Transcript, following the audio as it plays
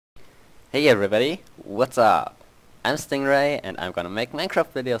Hey everybody, what's up? I'm Stingray and I'm gonna make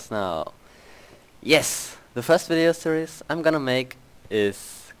Minecraft videos now. Yes, the first video series I'm gonna make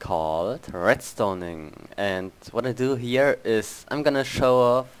is called Redstoning, and what I do here is I'm gonna show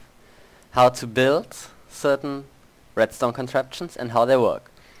off how to build certain redstone contraptions and how they work.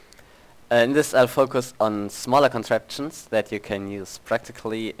 In this I'll focus on smaller contraptions that you can use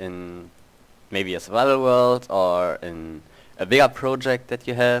practically in maybe a survival world or in a bigger project that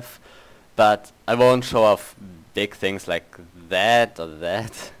you have. But I won't show off big things like that or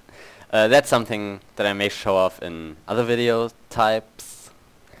that. That's something that I may show off in other video types.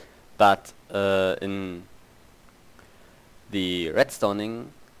 But in the redstoning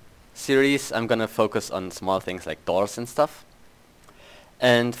series I'm gonna focus on small things like doors and stuff.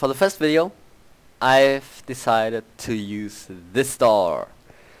 And for the first video I've decided to use this door.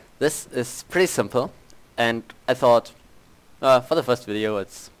 This is pretty simple, and I thought for the first video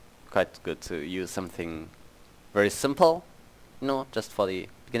it's quite good to use something very simple, you know, just for the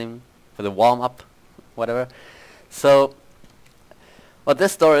beginning, for the warm-up, whatever. So what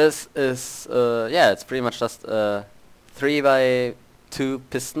this door is yeah, it's pretty much just a 3x2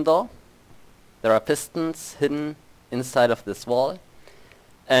 piston door. There are pistons hidden inside of this wall,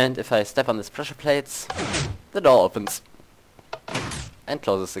 and if I step on these pressure plates, the door opens and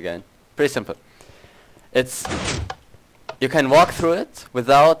closes again. Pretty simple. You can walk through it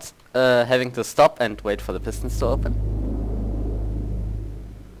without having to stop and wait for the pistons to open.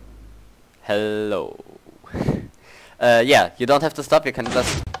 Hello. Yeah, you don't have to stop, you can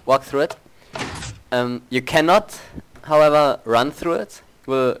just walk through it. You cannot, however, run through it.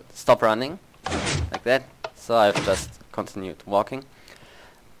 You will stop running, like that. So I've just continued walking.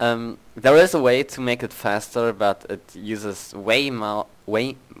 There is a way to make it faster, but it uses way more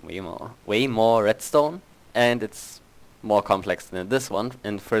redstone, and it's more complex than this one,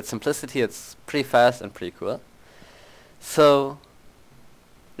 and for its simplicity it's pretty fast and pretty cool. So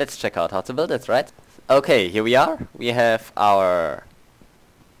let's check out how to build it, right? Okay, here we are. We have our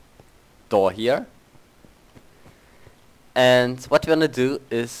door here, and what we wanna do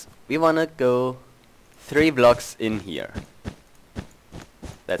is we wanna go 3 blocks in here.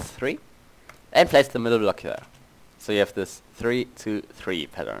 That's 3, and place the middle block here. So you have this 3, 2, 3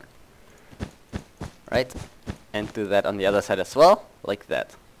 pattern, right? And do that on the other side as well, like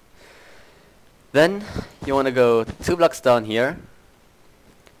that. Then you want to go 2 blocks down here,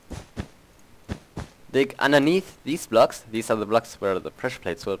 dig underneath these blocks. These are the blocks where the pressure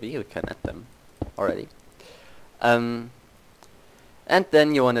plates will be. We can add them already. And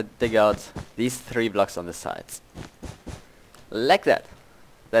then you want to dig out these 3 blocks on the sides, like that.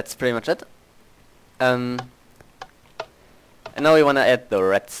 That's pretty much it. And now we want to add the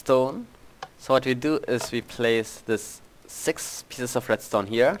redstone. So what we do is we place this 6 pieces of redstone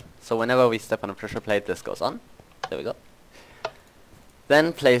here. So whenever we step on a pressure plate, this goes on. There we go.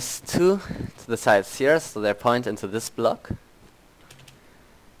 Then place 2 to the sides here, so they point into this block.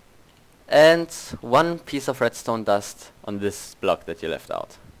 And 1 piece of redstone dust on this block that you left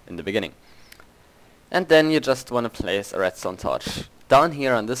out in the beginning. And then you just want to place a redstone torch down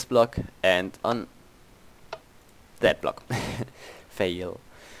here on this block and on that block. Fail.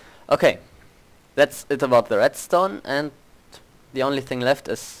 Okay. That's it about the redstone, and the only thing left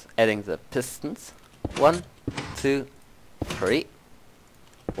is adding the pistons. 1, 2, 3.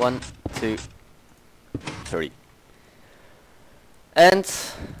 1, 2, 3. And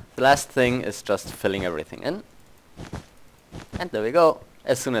the last thing is just filling everything in. And there we go.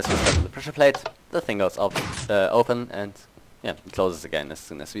 As soon as we step on the pressure plate, the thing goes up, open, and yeah, it closes again as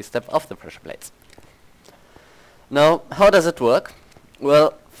soon as we step off the pressure plates. Now, how does it work?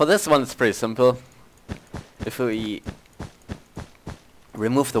 Well, for this one it's pretty simple. If we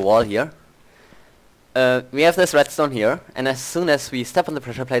remove the wall here, we have this redstone here, and as soon as we step on the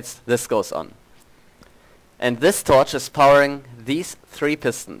pressure plates, this goes on. And this torch is powering these 3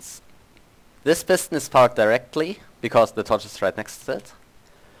 pistons. This piston is powered directly, because the torch is right next to it.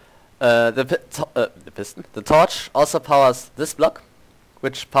 The torch also powers this block,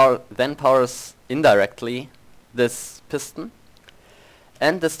 which then powers indirectly this piston.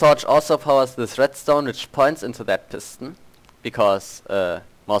 And this torch also powers this redstone, which points into that piston, because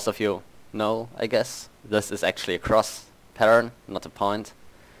most of you know, I guess, this is actually a cross pattern, not a point.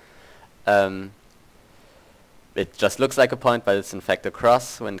 It just looks like a point, but it's in fact a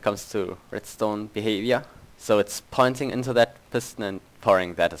cross when it comes to redstone behavior. So it's pointing into that piston and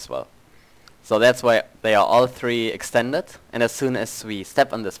powering that as well. So that's why they are all 3 extended, and as soon as we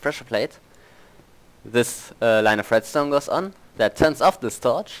step on this pressure plate, this line of redstone goes on. That turns off this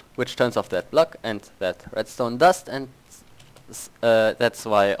torch, which turns off that block and that redstone dust, and that's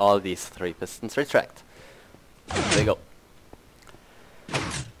why all these 3 pistons retract. There you go.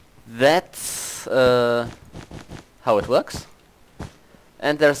 That's how it works.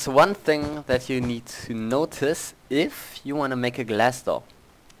 And there's one thing that you need to notice if you want to make a glass door.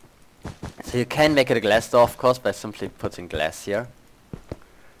 So you can make it a glass door, of course, by simply putting glass here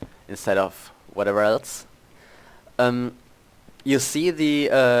instead of whatever else. You see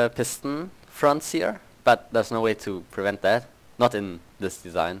the piston fronts here, but there's no way to prevent that. Not in this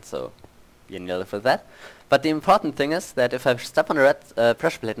design, so you need to live with that. But the important thing is that if I step on the red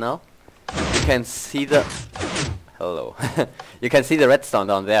pressure plate now, you can see the... Hello. You can see the redstone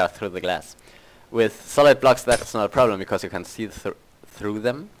down there through the glass. With solid blocks that's not a problem because you can see through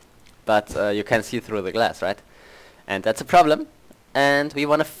them. But you can see through the glass, right? And that's a problem. And we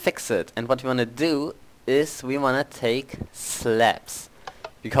want to fix it. And what we want to do is we want to take slabs.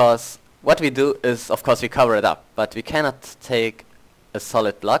 Because what we do is, of course, we cover it up. But we cannot take a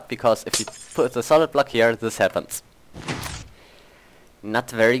solid block, because if you put a solid block here, this happens. Not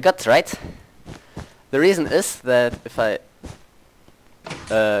very good, right? The reason is that if I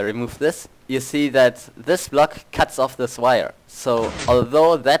remove this, you see that this block cuts off this wire. So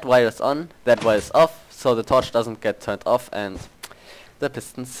although that wire is on, that wire is off, so the torch doesn't get turned off and the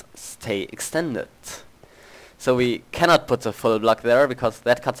pistons stay extended. So we cannot put a full block there because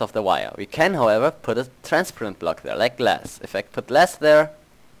that cuts off the wire. We can, however, put a transparent block there, like glass. If I put glass there,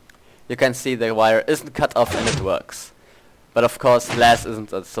 you can see the wire isn't cut off and it works. But of course glass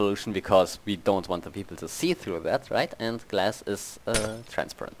isn't a solution because we don't want the people to see through that, right? And glass is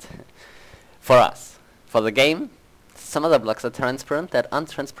transparent. For us. For the game, some other blocks are transparent that aren't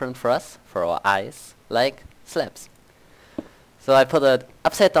transparent for us, for our eyes, like slabs. So I put an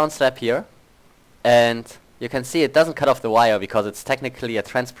upside down slab here, and you can see it doesn't cut off the wire because it's technically a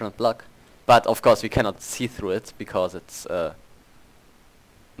transparent block. But of course we cannot see through it because it's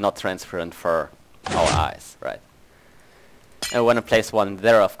not transparent for our eyes, right? And we want to place one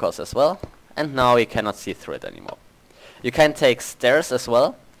there, of course, as well. And now we cannot see through it anymore. You can take stairs as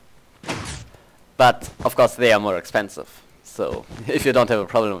well. But, of course, they are more expensive. So, if you don't have a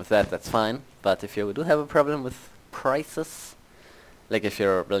problem with that, that's fine. But if you do have a problem with prices, like if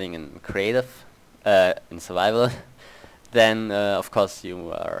you're building in creative, in survival, then, of course,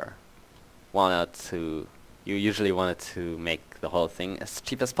 you usually wanted to make the whole thing as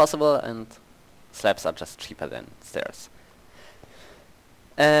cheap as possible, and slabs are just cheaper than stairs.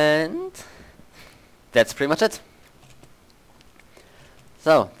 And that's pretty much it.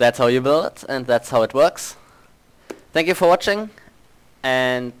 So, that's how you build it, and that's how it works. Thank you for watching,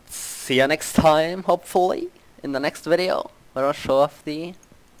 and see you next time, hopefully, in the next video, where I'll show off the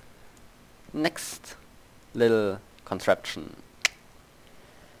next little contraption.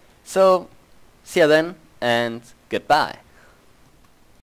 So, see you then, and goodbye.